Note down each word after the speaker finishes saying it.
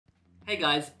Hey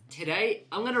guys, today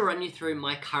I'm going to run you through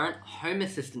my current Home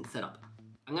Assistant setup.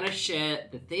 I'm going to share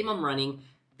the theme I'm running,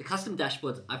 the custom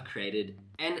dashboards I've created,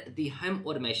 and the home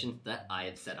automations that I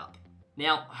have set up.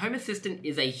 Now, Home Assistant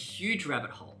is a huge rabbit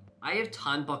hole. I have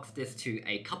time boxed this to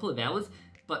a couple of hours,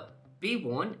 but be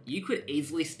warned, you could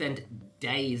easily spend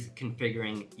days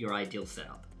configuring your ideal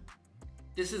setup.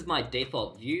 This is my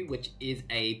default view, which is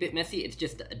a bit messy. It's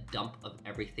just a dump of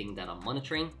everything that I'm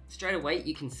monitoring. Straight away,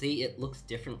 you can see it looks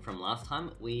different from last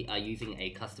time. We are using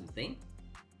a custom theme.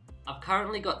 I've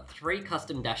currently got 3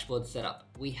 custom dashboards set up.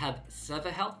 We have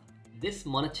server health. This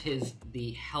monitors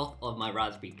the health of my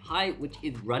Raspberry Pi, which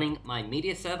is running my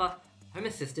media server, Home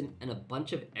Assistant, and a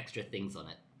bunch of extra things on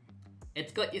it.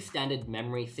 It's got your standard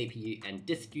memory, CPU, and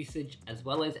disk usage, as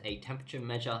well as a temperature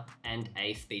measure and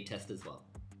a speed test as well.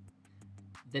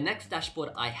 The next dashboard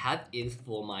I have is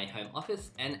for my home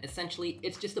office, and essentially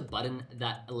it's just a button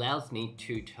that allows me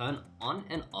to turn on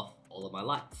and off all of my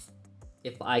lights.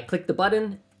 If I click the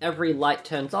button, every light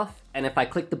turns off, and if I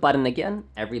click the button again,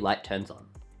 every light turns on.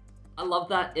 I love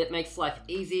that. It makes life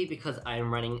easy because I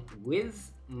am running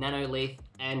Wiz, Nanoleaf,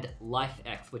 and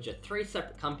LifeX, which are 3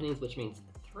 separate companies, which means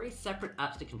 3 separate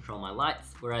apps to control my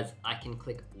lights, whereas I can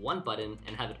click one button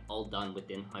and have it all done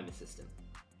within Home Assistant.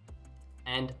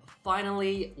 And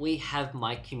finally, we have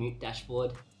my commute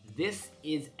dashboard. This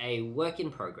is a work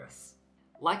in progress.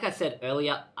 Like I said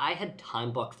earlier, I had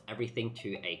time boxed everything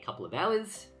to a couple of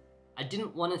hours. I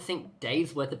didn't want to sink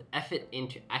days worth of effort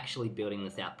into actually building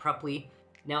this out properly.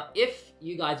 Now, if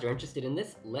you guys are interested in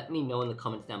this, let me know in the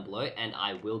comments down below and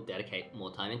I will dedicate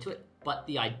more time into it. But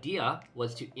the idea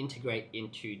was to integrate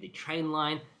into the train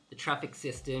line, the traffic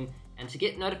system, and to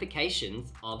get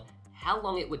notifications of how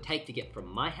long it would take to get from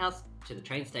my house to the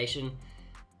train station,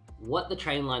 what the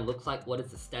train line looks like, what is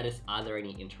the status, are there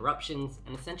any interruptions,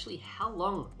 and essentially how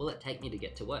long will it take me to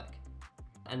get to work.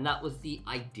 And that was the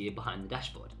idea behind the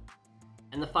dashboard.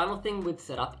 And the final thing we've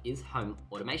set up is home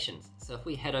automations. So if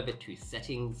we head over to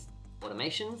settings,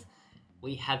 automations,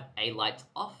 we have a lights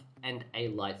off and a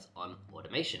lights on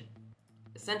automation.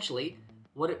 Essentially,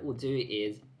 what it will do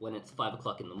is when it's 5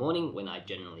 o'clock in the morning, when I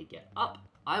generally get up,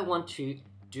 I want to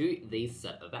do these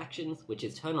set of actions, which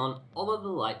is turn on all of the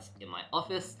lights in my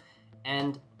office,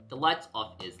 and the lights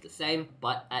off is the same,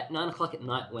 but at 9 o'clock at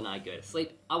night when I go to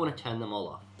sleep, I want to turn them all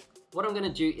off. What I'm going to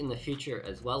do in the future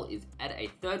as well is add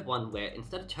a third one where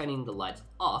instead of turning the lights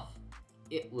off,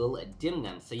 it will dim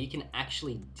them, so you can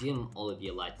actually dim all of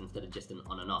your lights instead of just an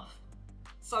on and off.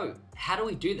 So how do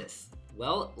we do this?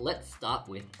 Well, let's start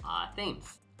with our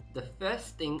themes. The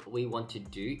first thing we want to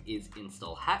do is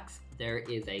install Hacks. There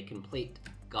is a complete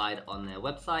guide on their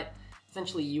website.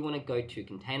 Essentially, you want to go to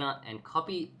Container and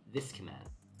copy this command.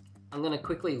 I'm going to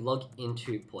quickly log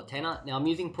into Portainer. Now I'm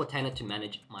using Portainer to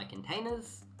manage my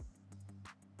containers,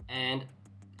 and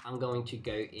I'm going to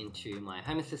go into my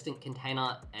Home Assistant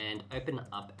container and open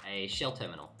up a shell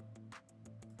terminal.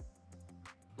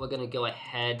 We're going to go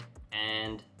ahead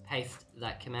and paste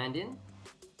that command in.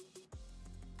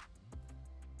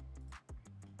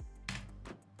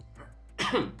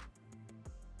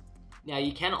 Now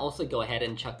you can also go ahead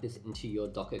and chuck this into your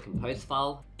Docker Compose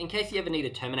file. In case you ever need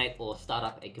to terminate or start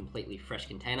up a completely fresh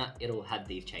container, it'll have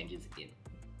these changes in.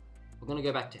 We're going to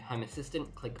go back to Home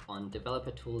Assistant, click on Developer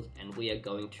Tools, and we are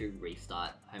going to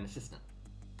restart Home Assistant.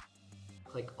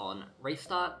 Click on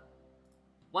Restart.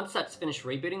 Once that's finished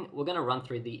rebooting, we're going to run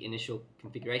through the initial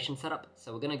configuration setup.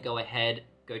 So we're going to go ahead,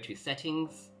 go to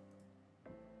Settings,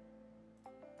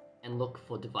 and look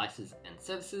for Devices and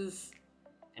Services.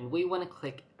 And we want to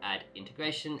click Add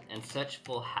Integration and search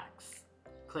for Hacks.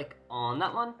 Click on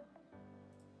that one.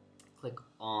 Click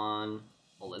on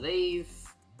all of these.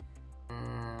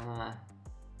 I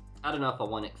don't know if I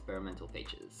want experimental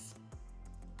features.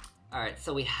 Alright,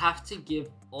 so we have to give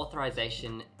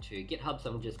authorization to GitHub, so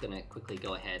I'm just going to quickly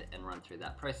go ahead and run through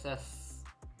that process.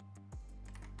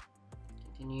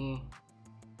 Continue.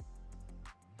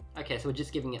 Okay, so we're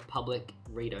just giving it public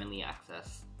read-only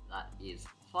access. That is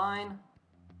fine.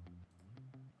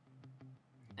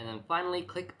 And then finally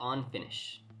click on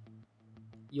Finish.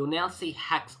 You'll now see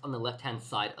Hacks on the left-hand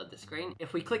side of the screen.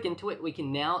 If we click into it, we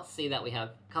can now see that we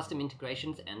have custom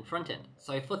integrations and front end.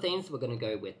 So for themes, we're going to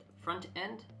go with front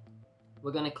end.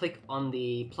 We're going to click on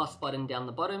the plus button down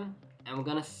the bottom, and we're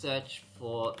going to search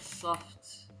for soft.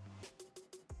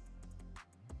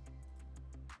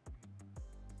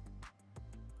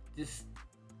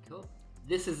 Cool.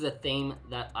 This is the theme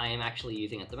that I am actually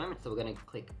using at the moment. So we're going to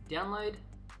click download.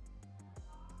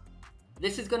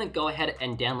 This is going to go ahead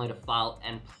and download a file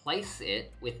and place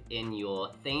it within your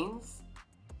themes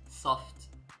soft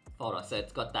folder. So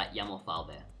it's got that YAML file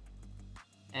there.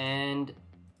 And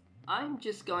I'm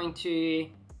just going to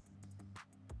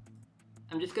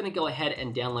go ahead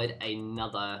and download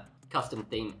another custom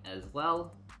theme as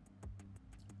well.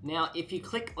 Now, if you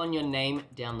click on your name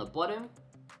down the bottom,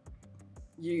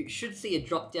 you should see a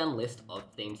drop-down list of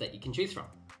themes that you can choose from.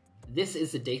 This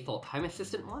is the default Home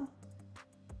Assistant one.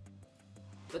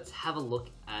 Let's have a look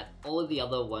at all of the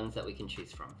other ones that we can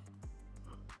choose from.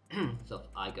 So if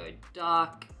I go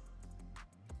dark,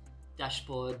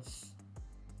 dashboards,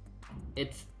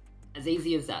 it's as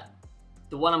easy as that.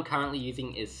 The one I'm currently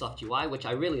using is Soft UI, which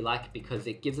I really like because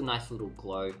it gives a nice little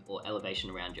glow or elevation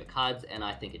around your cards, and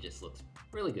I think it just looks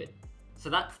really good. So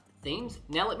that's themes.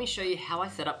 Now let me show you how I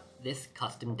set up this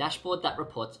custom dashboard that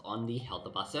reports on the Health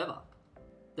of Us server.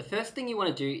 The first thing you want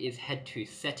to do is head to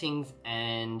Settings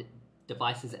and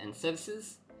Devices and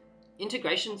Services.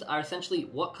 Integrations are essentially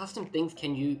what custom things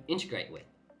can you integrate with.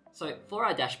 So for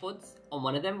our dashboards, on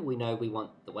one of them we know we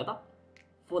want the weather.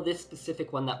 For this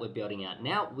specific one that we're building out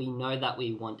now, we know that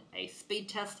we want a speed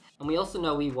test, and we also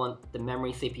know we want the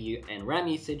memory, CPU, and RAM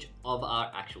usage of our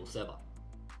actual server.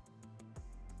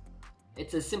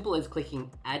 It's as simple as clicking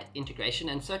Add Integration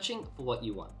and searching for what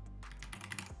you want.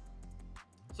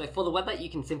 So for the weather, you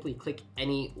can simply click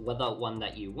any weather one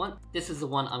that you want. This is the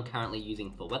one I'm currently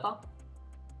using for weather.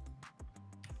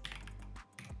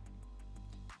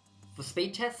 For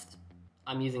speed test,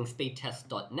 I'm using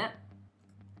speedtest.net.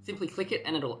 Simply click it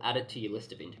and it'll add it to your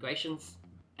list of integrations.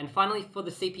 And finally, for the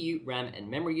CPU, RAM, and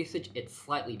memory usage, it's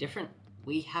slightly different.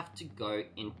 We have to go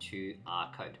into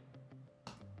our code.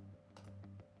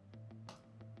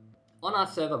 On our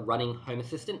server running Home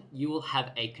Assistant, you will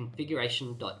have a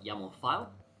configuration.yaml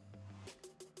file.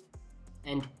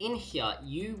 And in here,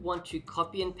 you want to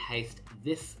copy and paste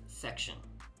this section.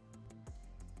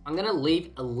 I'm going to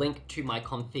leave a link to my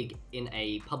config in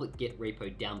a public Git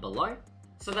repo down below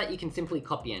so that you can simply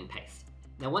copy and paste.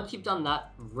 Now, once you've done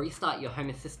that, restart your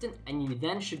Home Assistant and you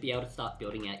then should be able to start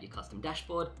building out your custom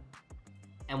dashboard.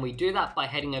 And we do that by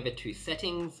heading over to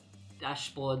Settings,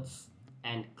 Dashboards,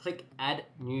 and click Add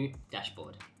New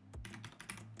Dashboard.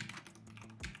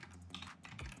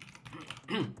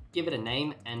 Give it a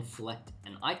name and select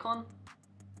an icon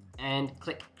and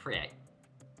click Create.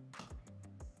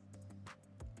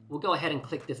 We'll go ahead and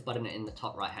click this button in the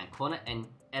top right hand corner and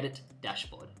Edit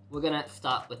Dashboard. We're going to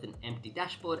start with an empty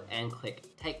dashboard and click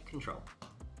Take Control.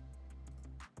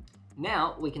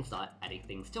 Now we can start adding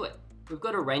things to it. We've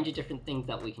got a range of different things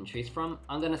that we can choose from.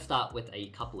 I'm going to start with a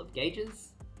couple of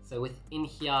gauges. So within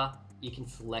here, you can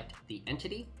select the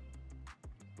entity.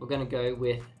 We're going to go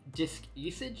with disk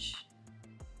usage,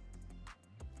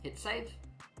 hit save,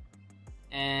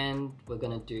 and we're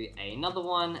going to do another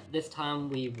one. This time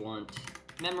we want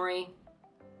memory.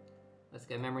 Let's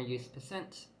go memory use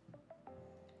 %.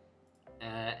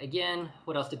 Again,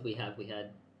 what else did we have? We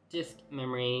had disk,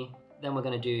 memory, then we're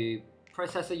going to do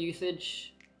processor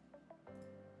usage.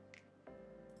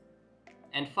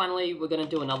 And finally, we're going to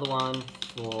do another one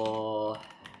for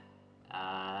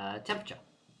temperature,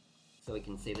 so we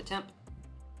can see the temp.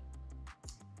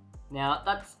 Now,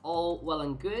 that's all well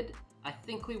and good. I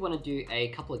think we want to do a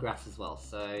couple of graphs as well.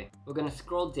 So we're going to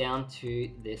scroll down to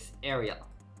this area.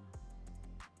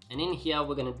 And in here,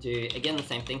 we're going to do, again, the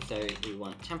same thing. So we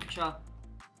want temperature.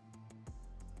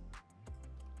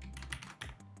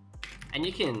 And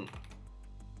you can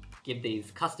give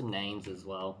these custom names as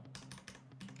well.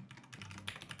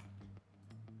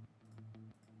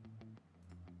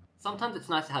 Sometimes it's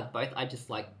nice to have both. I just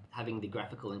like having the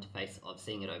graphical interface of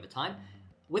seeing it over time.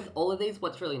 With all of these,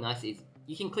 what's really nice is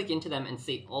you can click into them and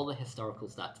see all the historical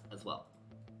stats as well.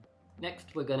 Next,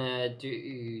 we're gonna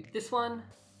do this one,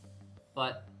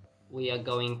 but we are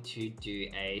going to do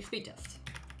a speed test. So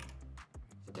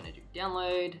we're gonna do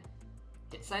download,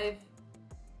 hit save.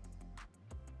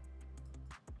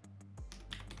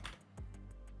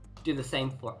 Do the same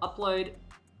for upload.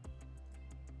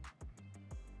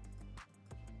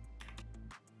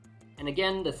 And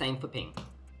again, the same for ping.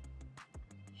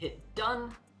 Hit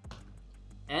done.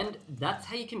 And that's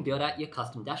how you can build out your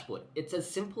custom dashboard. It's as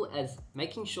simple as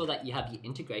making sure that you have your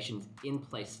integrations in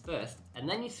place first, and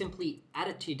then you simply add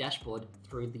it to your dashboard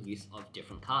through the use of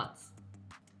different cards.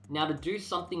 Now, to do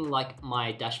something like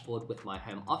my dashboard with my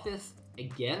home office,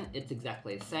 again, it's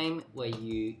exactly the same, where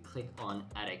you click on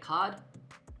add a card.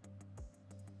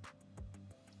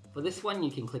 For this one,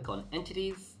 you can click on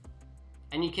entities,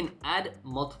 and you can add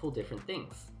multiple different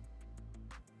things.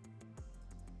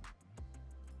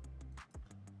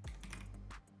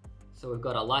 So we've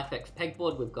got our LifeX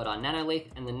pegboard, we've got our Nanoleaf,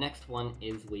 and the next one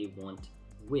is we want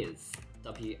Wiz,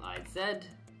 W-I-Z,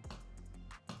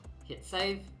 hit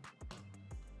save,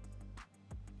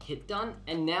 hit hit done,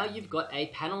 and now you've got a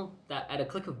panel that at a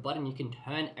click of a button you can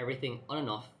turn everything on and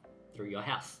off through your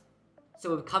house.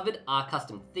 So we've covered our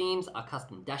custom themes, our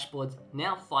custom dashboards.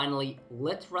 Now finally,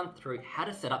 let's run through how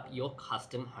to set up your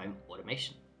custom home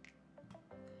automation.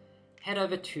 Head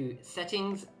over to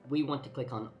settings. We want to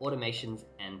click on automations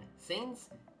and scenes.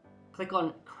 Click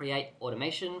on create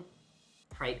automation,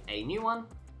 create a new one.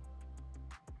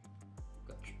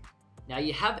 Gotcha. Now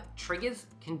you have triggers,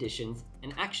 conditions,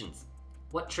 and actions.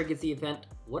 What triggers the event?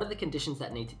 What are the conditions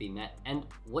that need to be met? And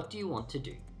what do you want to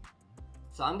do?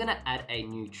 So I'm gonna add a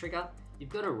new trigger. You've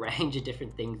got a range of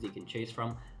different things you can choose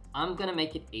from. I'm gonna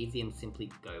make it easy and simply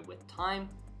go with time.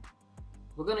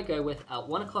 We're gonna go with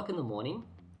 1 o'clock in the morning.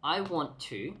 I want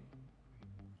to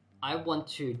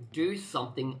do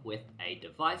something with a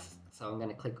device. So I'm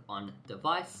gonna click on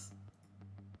device.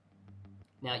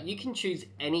 Now you can choose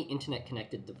any internet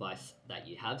connected device that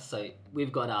you have. So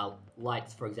we've got our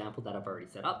lights, for example, that I've already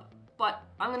set up, but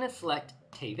I'm gonna select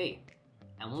TV.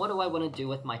 And what do I wanna do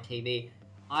with my TV?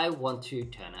 I want to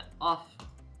turn it off,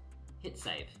 hit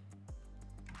save.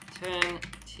 Turn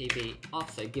TV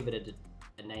off, so give it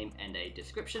a name and a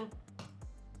description.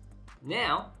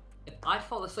 Now, if I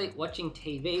fall asleep watching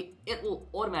TV, it will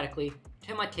automatically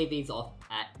turn my TVs off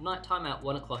at nighttime at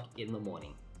 1 o'clock in the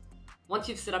morning. Once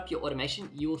you've set up your automation,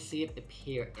 you will see it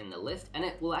appear in the list and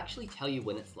it will actually tell you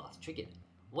when it's last triggered.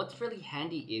 What's really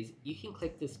handy is you can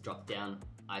click this drop down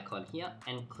icon here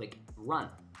and click run.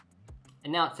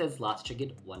 And now it says last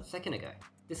triggered 1 second ago.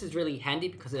 This is really handy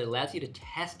because it allows you to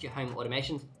test your home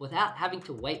automations without having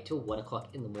to wait till 1 o'clock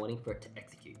in the morning for it to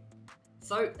execute.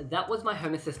 So that was my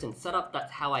Home Assistant setup.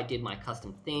 That's how I did my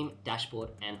custom theme, dashboard,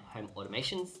 and home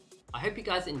automations. I hope you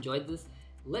guys enjoyed this.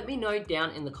 Let me know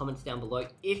down in the comments down below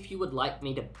if you would like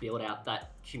me to build out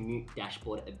that commute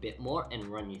dashboard a bit more and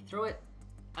run you through it.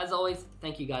 As always,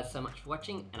 thank you guys so much for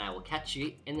watching, and I will catch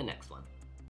you in the next one.